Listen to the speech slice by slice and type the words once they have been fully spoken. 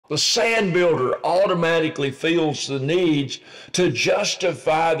The sand builder automatically feels the needs to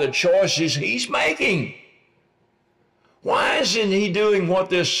justify the choices he's making. Why isn't he doing what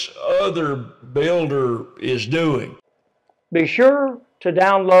this other builder is doing? Be sure to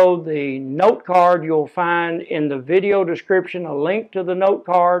download the note card. You'll find in the video description a link to the note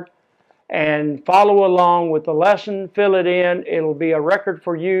card, and follow along with the lesson, fill it in. It'll be a record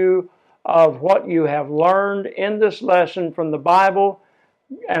for you of what you have learned in this lesson from the Bible.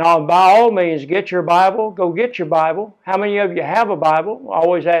 And by all means, get your Bible. Go get your Bible. How many of you have a Bible? I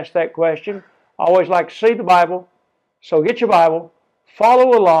always ask that question. I always like to see the Bible. So get your Bible,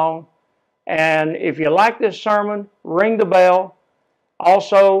 follow along, and if you like this sermon, ring the bell.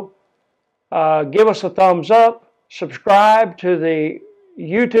 Also, give us a thumbs up, subscribe to the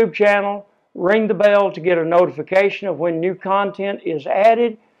YouTube channel, ring the bell to get a notification of when new content is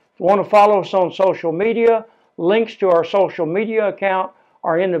added. If you want to follow us on social media, links to our social media account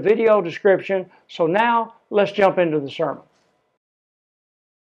are in the video description. So now, let's jump into the sermon.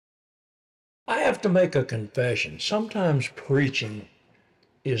 I have to make a confession. Sometimes preaching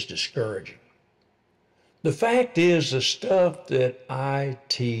is discouraging. The fact is, the stuff that I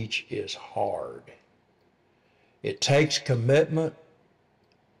teach is hard. It takes commitment.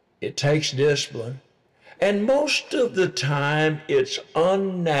 It takes discipline. And most of the time, it's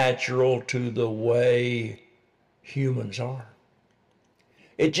unnatural to the way humans are.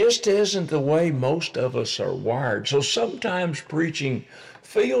 It just isn't the way most of us are wired. So sometimes preaching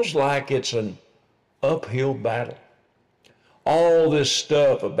feels like it's an uphill battle. All this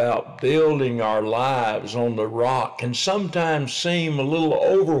stuff about building our lives on the rock can sometimes seem a little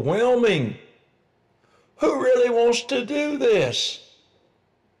overwhelming. Who really wants to do this?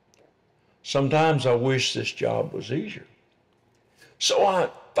 Sometimes I wish this job was easier. So I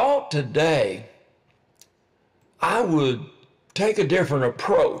thought today I would take a different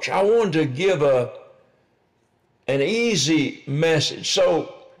approach. I wanted to give an easy message.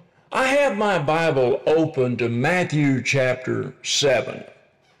 So I have my Bible open to Matthew chapter 7.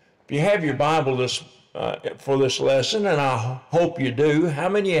 If you have your Bible for this lesson, and I hope you do, how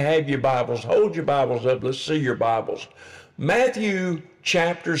many of you have your Bibles? Hold your Bibles up. Let's see your Bibles. Matthew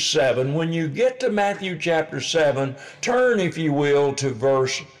chapter 7. When you get to Matthew chapter 7, turn, if you will, to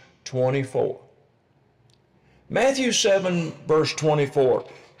verse 24. Matthew 7, verse 24.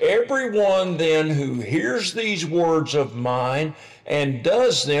 Everyone then who hears these words of mine and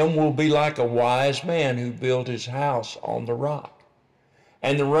does them will be like a wise man who built his house on the rock.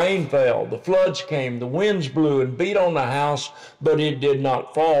 And the rain fell, the floods came, the winds blew and beat on the house, but it did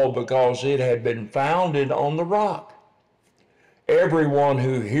not fall because it had been founded on the rock. Everyone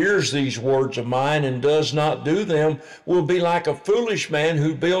who hears these words of mine and does not do them will be like a foolish man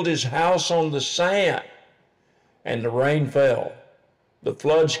who built his house on the sand. And the rain fell, the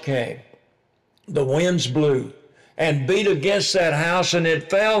floods came, the winds blew and beat against that house, and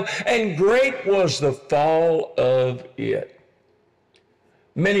it fell, and great was the fall of it.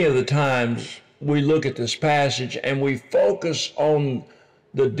 Many of the times we look at this passage and we focus on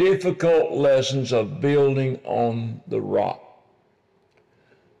the difficult lessons of building on the rock.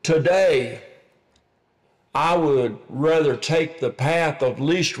 Today, I would rather take the path of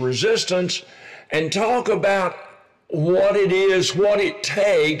least resistance and talk about what it is, what it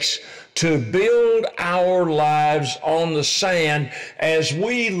takes to build our lives on the sand as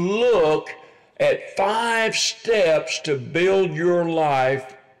we look at 5 steps to build your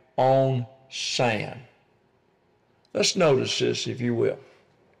life on sand. Let's notice this, if you will.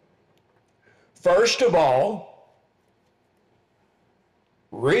 First of all,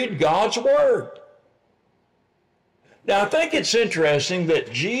 read God's Word. Now, I think it's interesting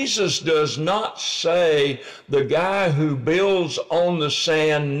that Jesus does not say the guy who builds on the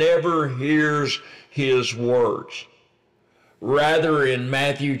sand never hears his words. Rather, in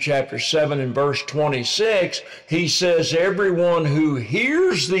Matthew chapter 7 and verse 26, he says, everyone who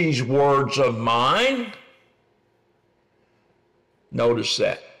hears these words of mine, notice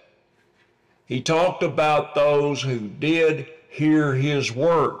that. He talked about those who did hear his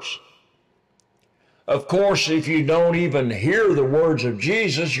words. Of course, if you don't even hear the words of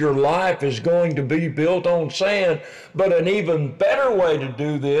Jesus, your life is going to be built on sand. But an even better way to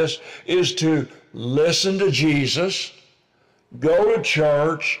do this is to listen to Jesus, go to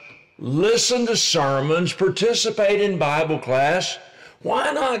church, listen to sermons, participate in Bible class.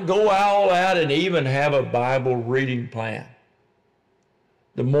 Why not go all out and even have a Bible reading plan?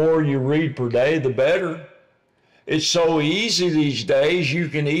 The more you read per day, the better. It's so easy these days, you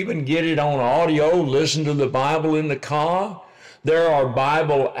can even get it on audio, listen to the Bible in the car. There are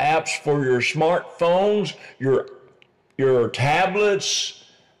Bible apps for your smartphones, your tablets,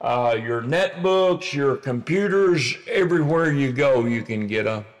 your netbooks, your computers, everywhere you go, you can get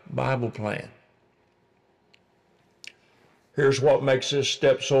a Bible plan. Here's what makes this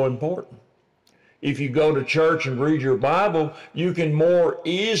step so important. If you go to church and read your Bible, you can more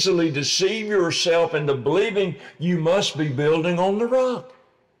easily deceive yourself into believing you must be building on the rock.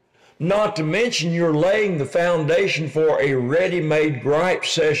 Not to mention you're laying the foundation for a ready-made gripe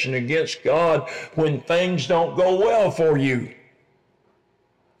session against God when things don't go well for you.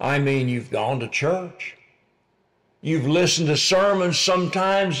 I mean, you've gone to church. You've listened to sermons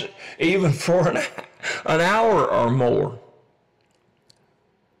sometimes even for an hour or more.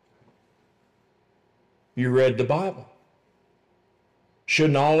 You read the Bible.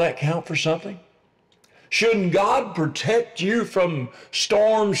 Shouldn't all that count for something? Shouldn't God protect you from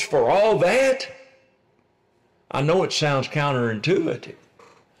storms for all that? I know it sounds counterintuitive,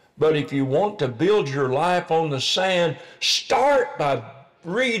 but if you want to build your life on the sand, start by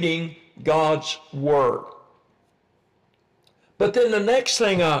reading God's Word. But then the next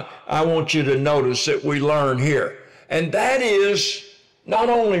thing I want you to notice that we learn here, and that is not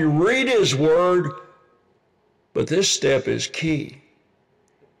only read His Word, but this step is key.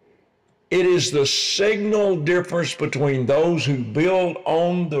 It is the signal difference between those who build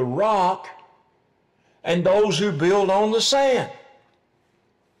on the rock and those who build on the sand.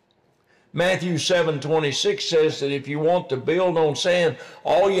 Matthew 7:26 says that if you want to build on sand,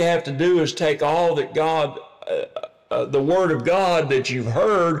 all you have to do is take all that God, the Word of God that you've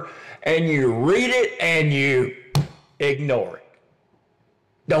heard, and you read it and you ignore it.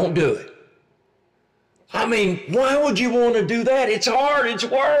 Don't do it. I mean, why would you want to do that? It's hard, it's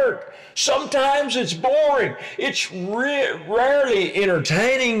work. Sometimes it's boring. It's rarely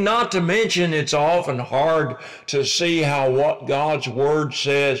entertaining, not to mention it's often hard to see how what God's Word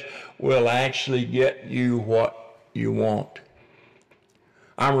says will actually get you what you want.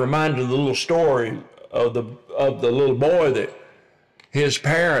 I'm reminded of the little story of the little boy that his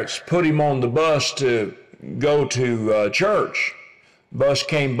parents put him on the bus to go to church. Bus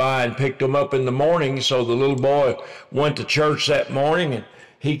came by and picked him up in the morning, so the little boy went to church that morning, and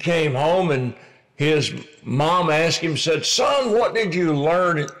he came home, and his mom asked him, said, "Son, what did you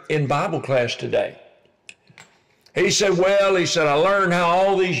learn in Bible class today?" He said, I learned how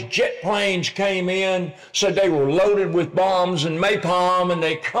all these jet planes came in, said they were loaded with bombs and napalm, and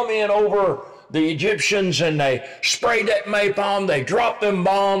they come in over the Egyptians, and they sprayed that napalm, they dropped them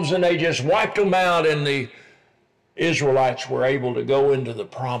bombs, and they just wiped them out, and the Israelites were able to go into the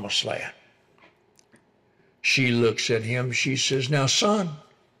promised land. She looks at him, she says, "Now, son,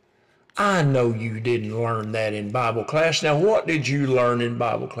 I know you didn't learn that in Bible class. Now, what did you learn in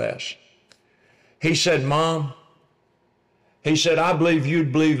Bible class?" He said, "Mom," he said, "I believe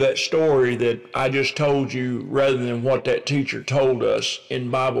you'd believe that story that I just told you rather than what that teacher told us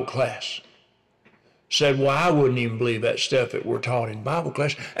in Bible class." Said, "Well, I wouldn't even believe that stuff that we're taught in Bible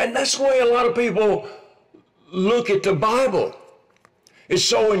class." And that's the way a lot of people look at the Bible. It's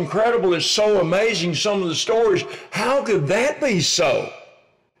so incredible, it's so amazing, some of the stories. How could that be so?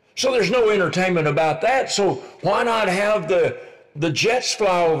 So there's no entertainment about that. So why not have the jets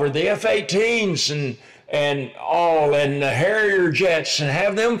fly over, the F-18s and the Harrier jets, and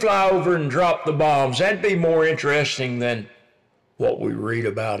have them fly over and drop the bombs? That'd be more interesting than what we read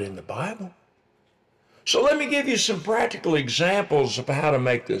about in the Bible. So let me give you some practical examples of how to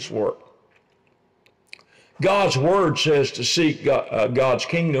make this work. God's Word says to seek God's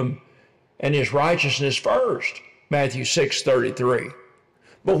kingdom and His righteousness first, Matthew 6:33.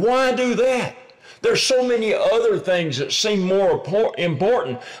 But why do that? There's so many other things that seem more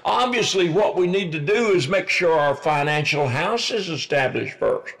important. Obviously, what we need to do is make sure our financial house is established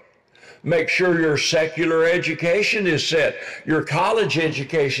first. Make sure your secular education is set. Your college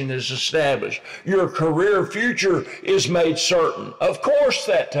education is established. Your career future is made certain. Of course,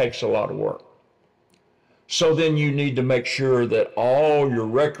 that takes a lot of work. So then you need to make sure that all your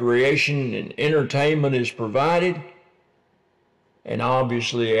recreation and entertainment is provided. And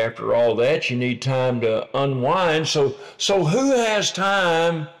obviously, after all that, you need time to unwind. So who has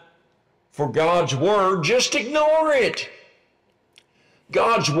time for God's Word? Just ignore it.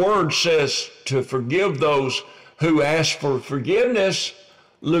 God's Word says to forgive those who ask for forgiveness,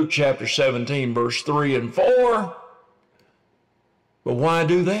 Luke chapter 17, verse 3 and 4. But why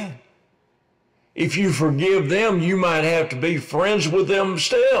do that? If you forgive them, you might have to be friends with them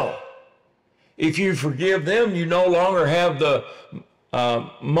still. If you forgive them, you no longer have the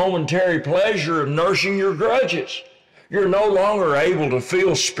momentary pleasure of nursing your grudges. You're no longer able to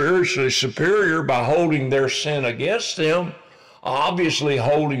feel spiritually superior by holding their sin against them. Obviously,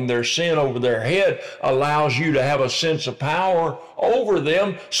 holding their sin over their head allows you to have a sense of power over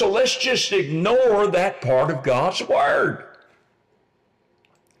them. So let's just ignore that part of God's word.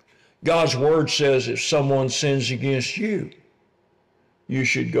 God's word says if someone sins against you, you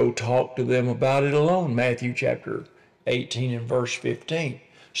should go talk to them about it alone. Matthew chapter 18 and verse 15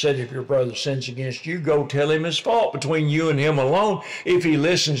 said if your brother sins against you, go tell him his fault between you and him alone. If he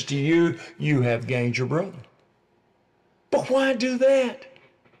listens to you, you have gained your brother. But why do that?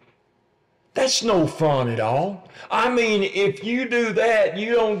 That's no fun at all. I mean, if you do that,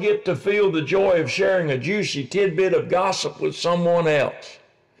 you don't get to feel the joy of sharing a juicy tidbit of gossip with someone else.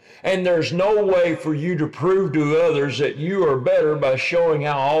 And there's no way for you to prove to others that you are better by showing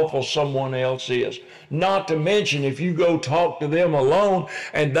how awful someone else is. Not to mention, if you go talk to them alone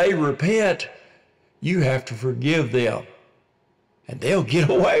and they repent, you have to forgive them. And they'll get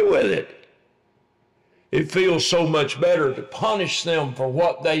away with it. It feels so much better to punish them for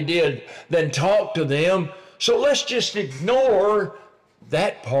what they did than talk to them. So let's just ignore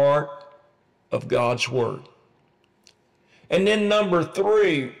that part of God's word. And then number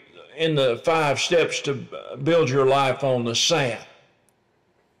 3 in the 5 steps to build your life on the sand.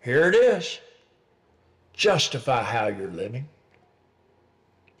 Here it is. Justify how you're living.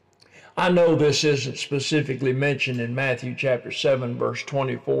 I know this isn't specifically mentioned in Matthew chapter 7, verse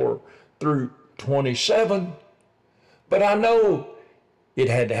 24 through 27, but I know it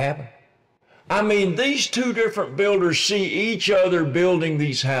had to happen. I mean, these two different builders see each other building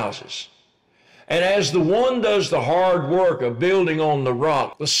these houses. And as the one does the hard work of building on the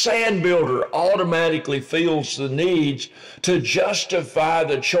rock, the sand builder automatically feels the needs to justify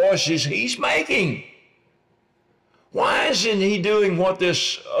the choices he's making. Why isn't he doing what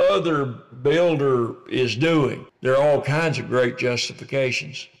this other builder is doing? There are all kinds of great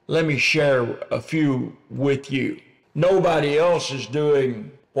justifications. Let me share a few with you. Nobody else is doing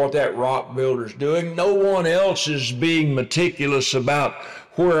what that rock builder's doing. No one else is being meticulous about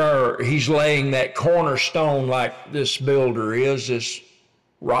where he's laying that cornerstone like this builder is, this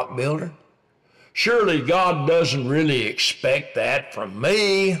rock builder. Surely God doesn't really expect that from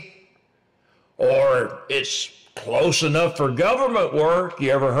me. Or it's close enough for government work.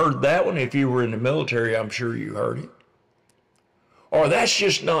 You ever heard that one? If you were in the military, I'm sure you heard it. Or that's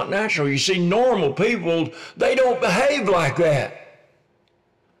just not natural. You see, normal people, they don't behave like that.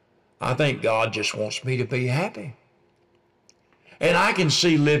 I think God just wants me to be happy. And I can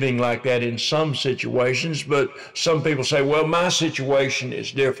see living like that in some situations, but some people say, well, my situation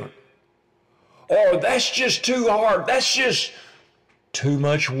is different. Or that's just too hard. That's just too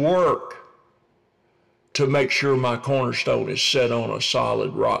much work to make sure my cornerstone is set on a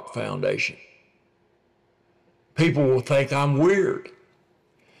solid rock foundation. People will think I'm weird.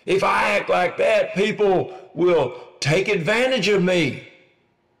 If I act like that, people will take advantage of me.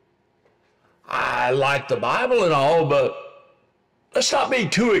 I like the Bible and all, but let's not be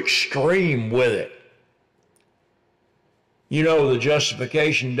too extreme with it. You know, the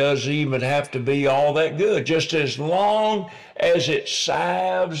justification doesn't even have to be all that good. Just as long as it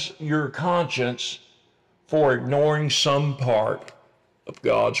salves your conscience for ignoring some part of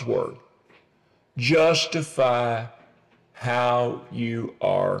God's word. Justify how you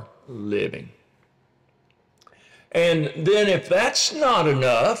are living. And then if that's not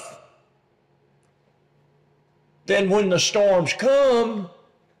enough, then when the storms come,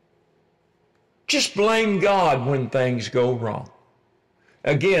 just blame God when things go wrong.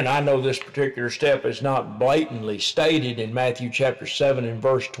 Again, I know this particular step is not blatantly stated in Matthew chapter 7 and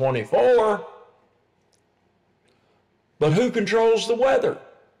verse 24, but who controls the weather?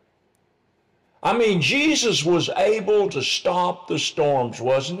 I mean, Jesus was able to stop the storms,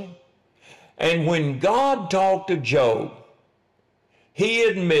 wasn't he? And when God talked to Job, he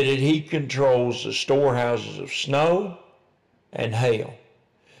admitted he controls the storehouses of snow and hail.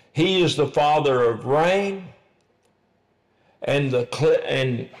 He is the father of rain and cleft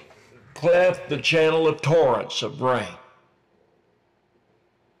the channel of torrents of rain.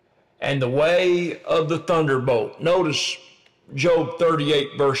 And the way of the thunderbolt. Notice Job 38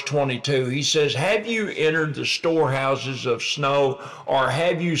 verse 22. He says, have you entered the storehouses of snow, or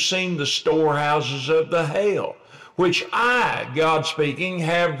have you seen the storehouses of the hail, which I, God speaking,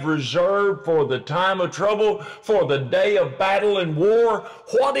 have reserved for the time of trouble, for the day of battle and war?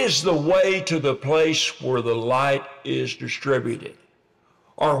 What is the way to the place where the light is distributed,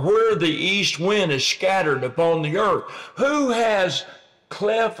 or where the east wind is scattered upon the earth? Who has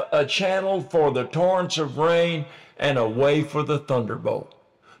cleft a channel for the torrents of rain and a way for the thunderbolt,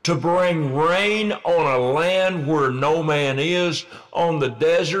 to bring rain on a land where no man is, on the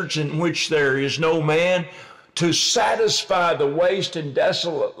deserts in which there is no man, to satisfy the waste and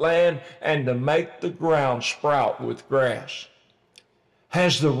desolate land, and to make the ground sprout with grass.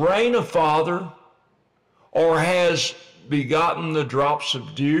 Has the rain a father, or has begotten the drops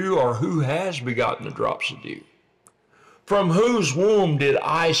of dew, or who has begotten the drops of dew? From whose womb did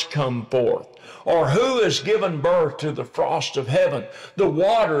ice come forth? Or who has given birth to the frost of heaven? The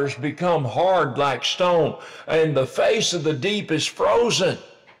waters become hard like stone, and the face of the deep is frozen.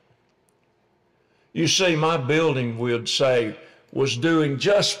 You see, my building, we'd say, was doing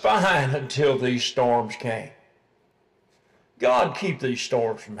just fine until these storms came. God, keep these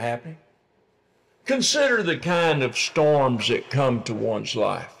storms from happening. Consider the kind of storms that come to one's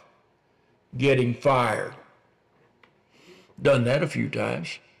life. Getting fired. Done that a few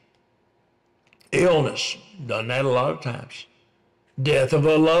times. Illness. Done that a lot of times. Death of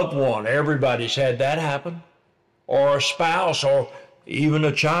a loved one. Everybody's had that happen. Or a spouse or even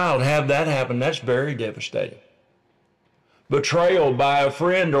a child have that happen. That's very devastating. Betrayal by a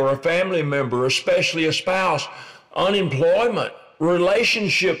friend or a family member, especially a spouse. Unemployment.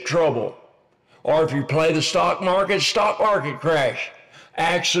 Relationship trouble. Or if you play the stock market crash.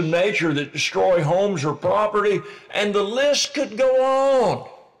 Acts of nature that destroy homes or property, and the list could go on.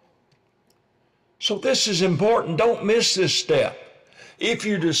 So this is important. Don't miss this step. If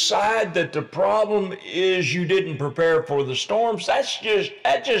you decide that the problem is you didn't prepare for the storms, that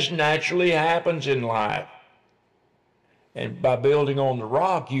just naturally happens in life. And by building on the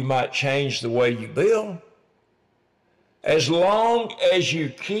rock, you might change the way you build. As long as you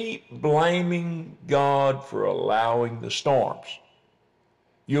keep blaming God for allowing the storms,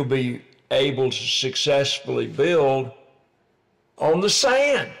 you'll be able to successfully build on the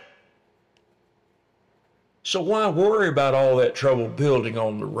sand. So why worry about all that trouble building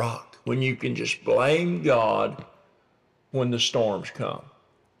on the rock when you can just blame God when the storms come?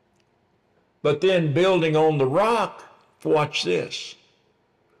 But then building on the rock, watch this,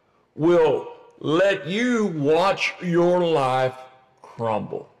 will let you watch your life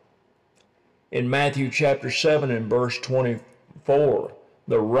crumble. In Matthew chapter 7 and verse 24,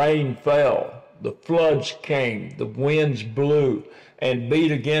 the rain fell, the floods came, the winds blew and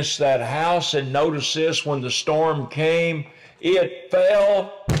beat against that house. And notice this, when the storm came, it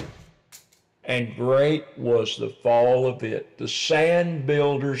fell, and great was the fall of it. The sand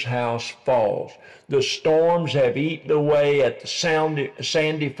builder's house falls. The storms have eaten away at the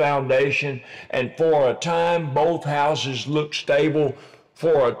sandy foundation, and for a time both houses looked stable.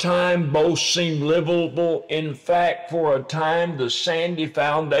 For a time, both seemed livable. In fact, for a time, the sandy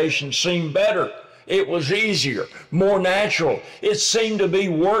foundation seemed better. It was easier, more natural. It seemed to be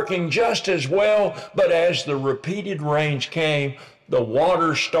working just as well, but as the repeated rains came, the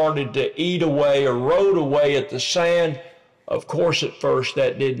water started to eat away, erode away at the sand. Of course, at first,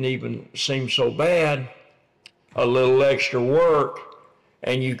 that didn't even seem so bad. A little extra work,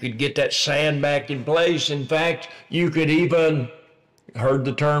 and you could get that sand back in place. In fact, you could even, heard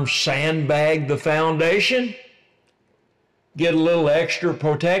the term sandbag the foundation, get a little extra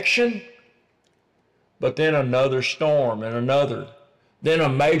protection. But then another storm and another. Then a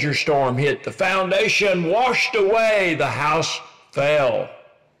major storm hit. The foundation washed away. The house fell.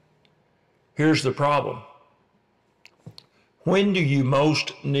 Here's the problem. When do you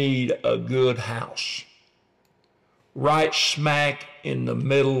most need a good house? Right smack in the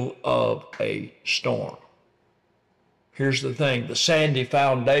middle of a storm. Here's the thing. The sandy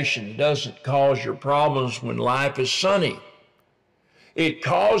foundation doesn't cause your problems when life is sunny. It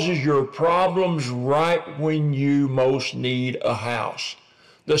causes your problems right when you most need a house.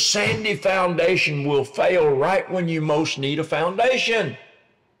 The sandy foundation will fail right when you most need a foundation.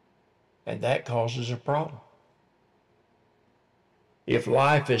 And that causes a problem. If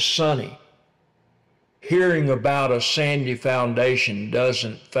life is sunny, hearing about a sandy foundation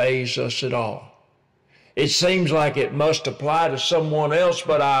doesn't faze us at all. It seems like it must apply to someone else,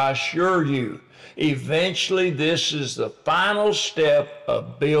 but I assure you, eventually this is the final step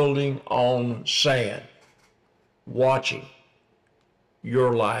of building on sand, watching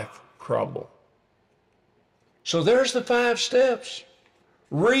your life crumble. So there's the 5 steps.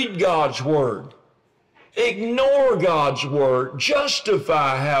 Read God's word. Ignore God's word.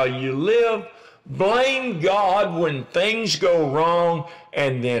 Justify how you live. Blame God when things go wrong,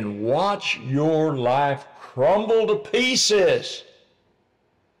 and then watch your life crumble to pieces.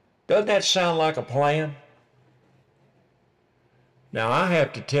 Doesn't that sound like a plan? Now, I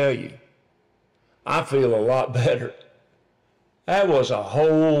have to tell you, I feel a lot better. That was a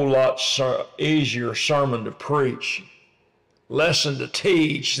whole lot easier sermon to preach, lesson to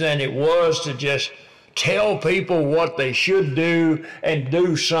teach, than it was to just tell people what they should do, and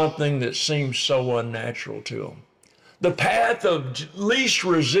do something that seems so unnatural to them. The path of least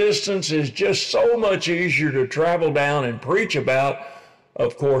resistance is just so much easier to travel down and preach about.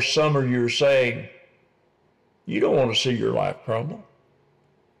 Of course, some of you are saying, you don't want to see your life crumble.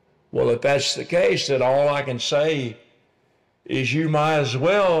 Well, if that's the case, then all I can say is you might as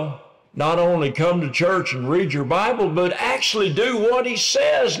well not only come to church and read your Bible, but actually do what he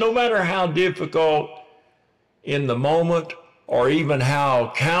says, no matter how difficult in the moment or even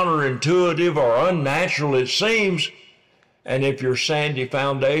how counterintuitive or unnatural it seems. And if your sandy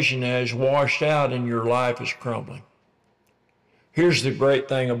foundation has washed out and your life is crumbling. Here's the great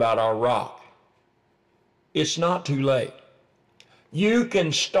thing about our rock. It's not too late. You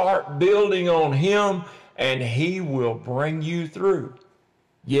can start building on him and he will bring you through.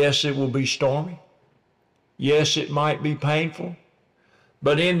 Yes, it will be stormy. Yes, it might be painful.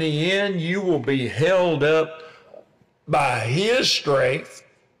 But in the end, you will be held up by his strength.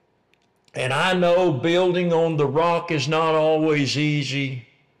 And I know building on the rock is not always easy,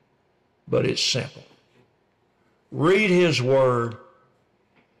 but it's simple. Read his word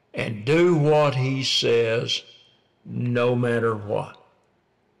and do what he says no matter what.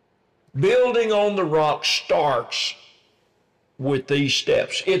 Building on the rock starts with these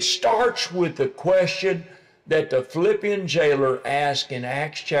steps. It starts with the question that the Philippian jailer asked in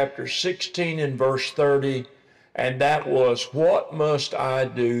Acts chapter 16 and verse 30, and that was, what must I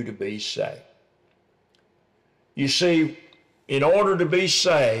do to be saved? You see, in order to be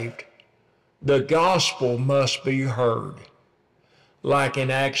saved, the gospel must be heard. Like in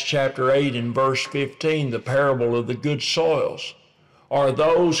Acts chapter 8 and verse 15, the parable of the good soils, are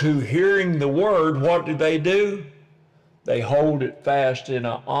those who, hearing the word, what do? They hold it fast in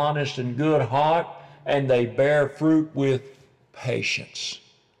an honest and good heart, and they bear fruit with patience.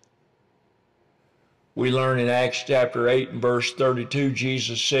 We learn in Acts chapter 8 and verse 32,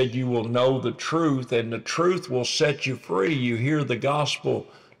 Jesus said, you will know the truth, and the truth will set you free. You hear the gospel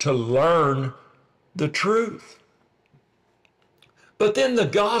to learn the truth. But then the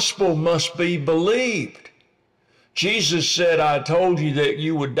gospel must be believed. Jesus said, I told you that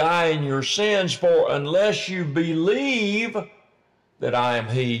you would die in your sins, for unless you believe that I am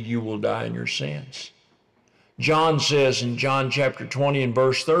he, you will die in your sins. John says in John chapter 20 and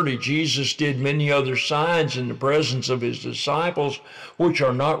verse 30, Jesus did many other signs in the presence of his disciples, which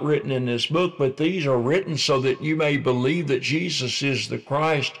are not written in this book, but these are written so that you may believe that Jesus is the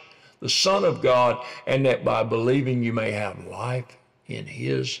Christ, the Son of God, and that by believing you may have life in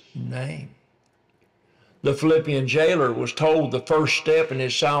his name. The Philippian jailer was told the first step in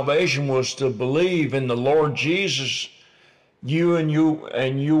his salvation was to believe in the Lord Jesus. You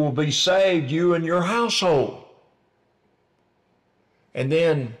will be saved, you and your household. And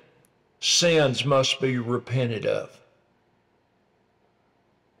then sins must be repented of.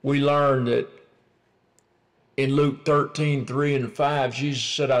 We learned that in Luke 13, 3 and 5, Jesus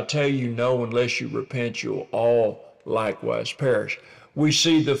said, I tell you, no, unless you repent, you'll all likewise perish. We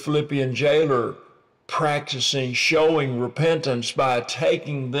see the Philippian jailer practicing, showing repentance by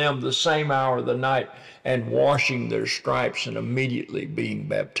taking them the same hour of the night and washing their stripes and immediately being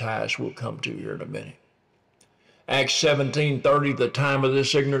baptized. We'll come to here in a minute. Acts 17:30, the time of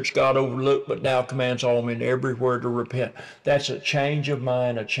this ignorance God overlooked, but now commands all men everywhere to repent. That's a change of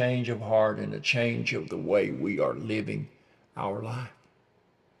mind, a change of heart, and a change of the way we are living our life.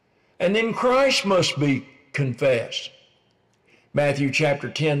 And then Christ must be confessed. Matthew chapter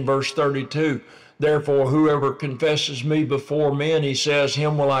 10, verse 32, therefore whoever confesses me before men, he says,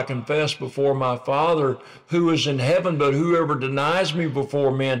 him will I confess before my Father who is in heaven, but whoever denies me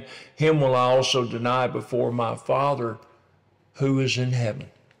before men, him will I also deny before my Father who is in heaven.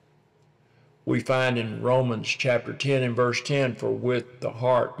 We find in Romans chapter 10 and verse 10, for with the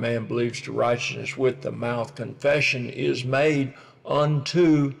heart man believes to righteousness, with the mouth confession is made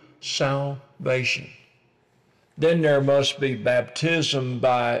unto salvation. Then there must be baptism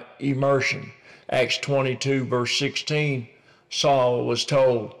by immersion. Acts 22, verse 16, Saul was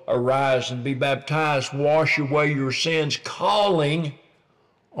told, arise and be baptized, wash away your sins, calling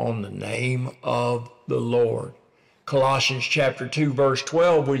on the name of the Lord. Colossians chapter 2, verse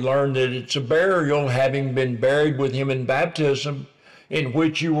 12, we learn that it's a burial, having been buried with him in baptism, in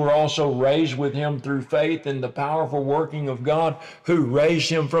which you were also raised with him through faith in the powerful working of God who raised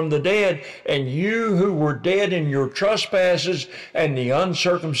him from the dead. And you who were dead in your trespasses and the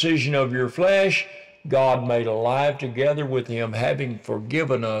uncircumcision of your flesh, God made alive together with him, having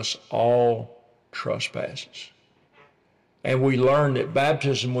forgiven us all trespasses. And we learn that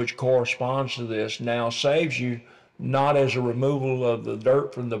baptism, which corresponds to this, now saves you, not as a removal of the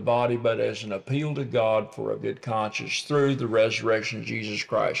dirt from the body, but as an appeal to God for a good conscience through the resurrection of Jesus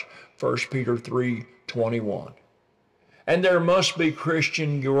Christ. 1 Peter 3:21. And there must be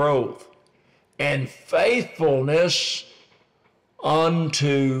Christian growth and faithfulness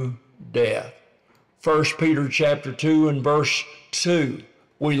unto death. 1 Peter chapter 2 and verse 2.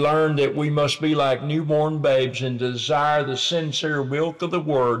 We learn that we must be like newborn babes and desire the sincere milk of the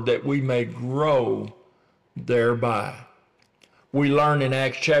word that we may grow thereby. We learn in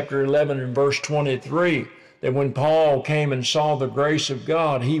Acts chapter 11 and verse 23 that when Paul came and saw the grace of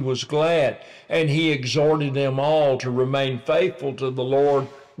God, he was glad, and he exhorted them all to remain faithful to the Lord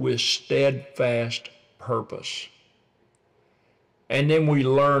with steadfast purpose. And then we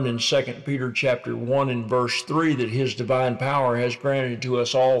learn in 2 Peter chapter 1 and verse 3 that his divine power has granted to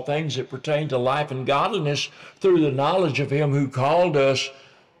us all things that pertain to life and godliness through the knowledge of him who called us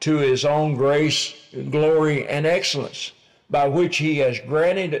to his own grace, glory, and excellence, by which he has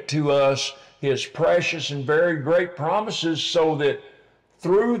granted to us his precious and very great promises, so that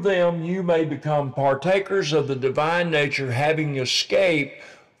through them you may become partakers of the divine nature, having escaped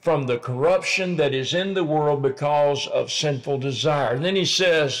from the corruption that is in the world because of sinful desire. And then he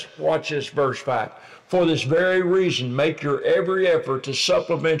says, watch this, verse 5. For this very reason, make your every effort to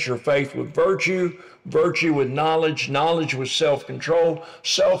supplement your faith with virtue, virtue with knowledge, knowledge with self-control,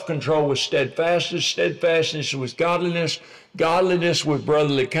 self-control with steadfastness, steadfastness with godliness, godliness with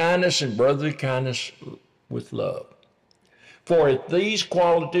brotherly kindness, and brotherly kindness with love. For if these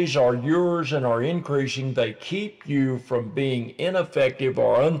qualities are yours and are increasing, they keep you from being ineffective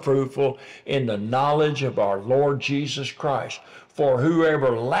or unfruitful in the knowledge of our Lord Jesus Christ. For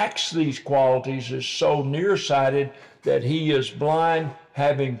whoever lacks these qualities is so nearsighted that he is blind,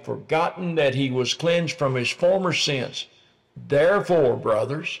 having forgotten that he was cleansed from his former sins. Therefore,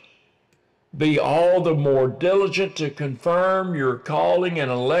 brothers, be all the more diligent to confirm your calling and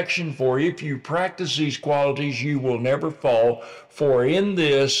election, for if you practice these qualities, you will never fall. For in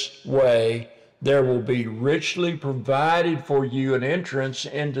this way, there will be richly provided for you an entrance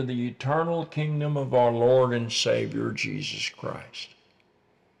into the eternal kingdom of our Lord and Savior, Jesus Christ.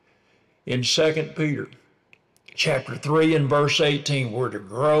 In 2 Peter chapter 3 and verse 18, we're to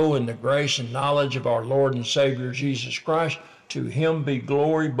grow in the grace and knowledge of our Lord and Savior, Jesus Christ. To him be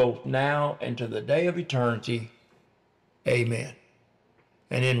glory both now and to the day of eternity. Amen.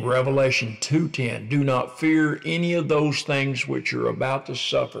 And in Revelation 2:10, do not fear any of those things which you're about to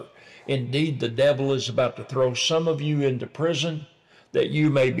suffer. Indeed, the devil is about to throw some of you into prison, that you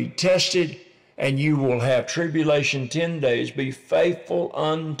may be tested, and you will have tribulation 10 days. Be faithful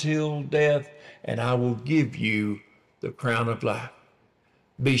until death, and I will give you the crown of life.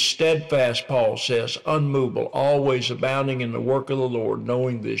 Be steadfast, Paul says, unmovable, always abounding in the work of the Lord,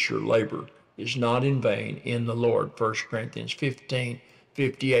 knowing this, your labor is not in vain in the Lord. 1 Corinthians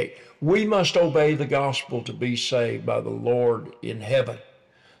 15:58. We must obey the gospel to be saved by the Lord in heaven.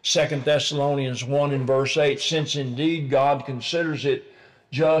 2 Thessalonians 1 and verse 8, since indeed God considers it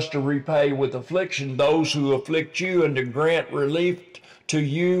just to repay with affliction those who afflict you, and to grant relief to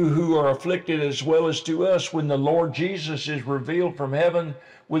you who are afflicted as well as to us, when the Lord Jesus is revealed from heaven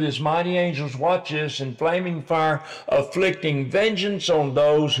with his mighty angels, watch this, in flaming fire, afflicting vengeance on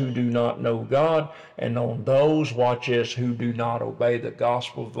those who do not know God, and on those, watch this, who do not obey the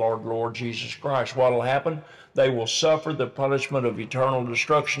gospel of the Lord Jesus Christ. What will happen? They will suffer the punishment of eternal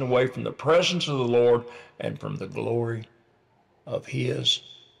destruction away from the presence of the Lord and from the glory of his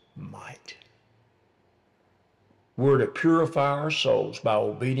might. We're to purify our souls by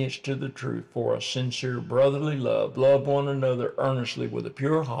obedience to the truth for a sincere brotherly love. Love one another earnestly with a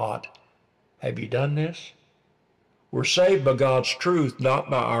pure heart. Have you done this? We're saved by God's truth,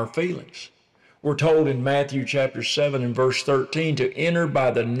 not by our feelings. We're told in Matthew chapter 7 and verse 13 to enter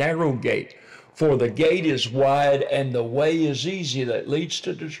by the narrow gate, for the gate is wide and the way is easy that leads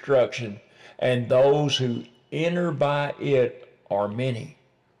to destruction, and those who enter by it are many.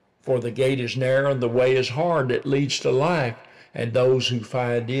 For the gate is narrow and the way is hard that leads to life, and those who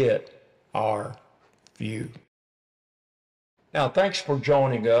find it are few. Now, thanks for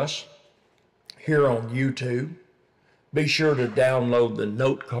joining us here on YouTube. Be sure to download the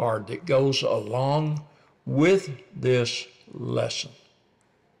note card that goes along with this lesson.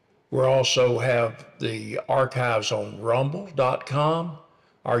 We also have the archives on rumble.com.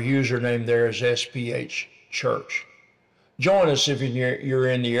 Our username there is SPH Church. Join us if you're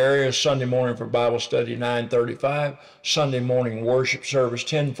in the area Sunday morning for Bible study 9:35, Sunday morning worship service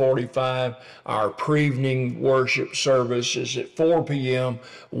 10:45. Our pre-evening worship service is at 4 p.m.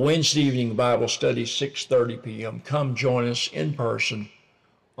 Wednesday evening Bible study 6:30 p.m. Come join us in person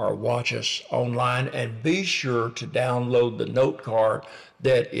or watch us online, and be sure to download the note card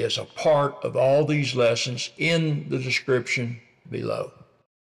that is a part of all these lessons in the description below.